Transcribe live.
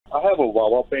I have a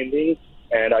VAWA pending,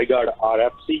 and I got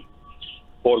RFC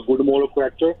for good moral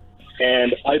character,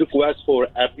 and I request for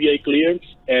FBI clearance,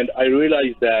 and I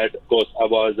realized that because I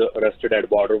was arrested at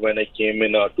border when I came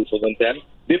in 2010,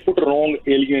 they put a wrong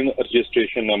alien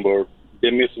registration number.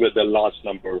 They missed with the last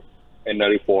number in the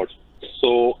report.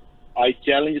 So I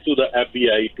challenged to the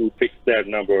FBI to fix that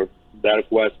number. That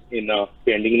request in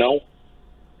pending now,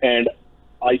 and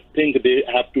I think they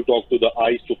have to talk to the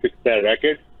ICE to fix that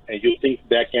record. And you think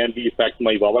that can be affect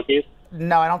my VAWA case?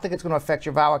 No, I don't think it's going to affect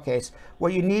your VAWA case.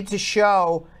 What you need to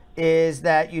show is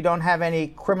that you don't have any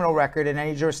criminal record in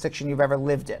any jurisdiction you've ever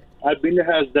lived in. I've been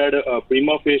has that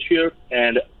prima facie,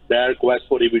 and that request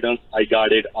for evidence, I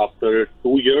got it after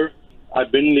 2 years.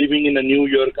 I've been living in New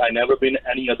York. I never been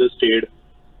any other state.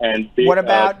 And they, what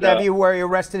about were you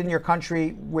arrested in your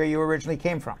country where you originally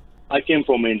came from? I came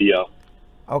from India.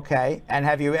 Okay, and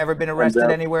have you ever been arrested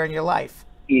anywhere in your life?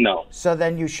 No. So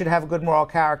then you should have good moral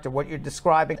character. What you're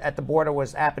describing at the border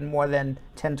happened more than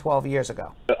 10, 12 years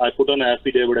ago. I put on an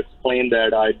affidavit explain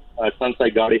that since I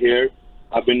got here,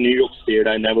 I've been New York State.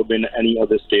 I never been any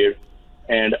other state,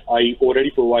 and I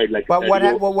already provide like. But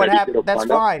what happened? That's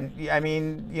fine. I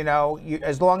mean, you know,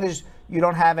 as long as you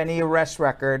don't have any arrest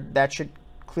record, that should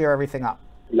clear everything up.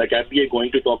 Like FBI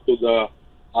going to talk to the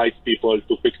ICE people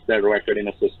to fix that record in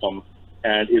a system,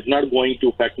 and it's not going to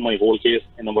affect my whole case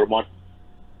in Vermont.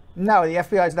 No, the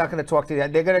FBI is not going to talk to you.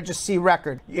 They're going to just see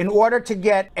record. In order to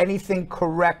get anything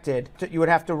corrected, you would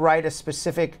have to write a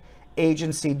specific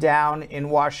agency down in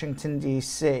Washington,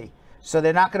 D.C. So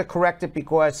they're not going to correct it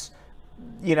because,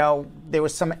 you know, there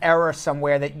was some error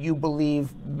somewhere that you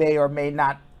believe may or may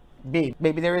not be.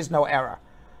 Maybe there is no error.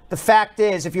 The fact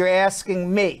is, if you're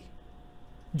asking me,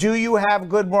 do you have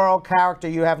good moral character?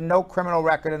 You have no criminal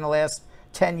record in the last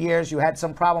 10 years. You had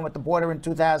some problem at the border in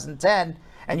 2010.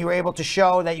 And you were able to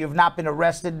show that you've not been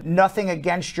arrested, nothing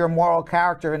against your moral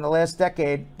character in the last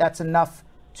decade, that's enough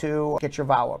to get your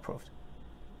VAWA approved.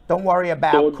 Don't worry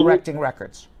about correcting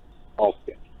records.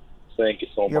 Okay. Thank you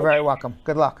so much. You're very welcome.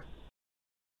 Good luck.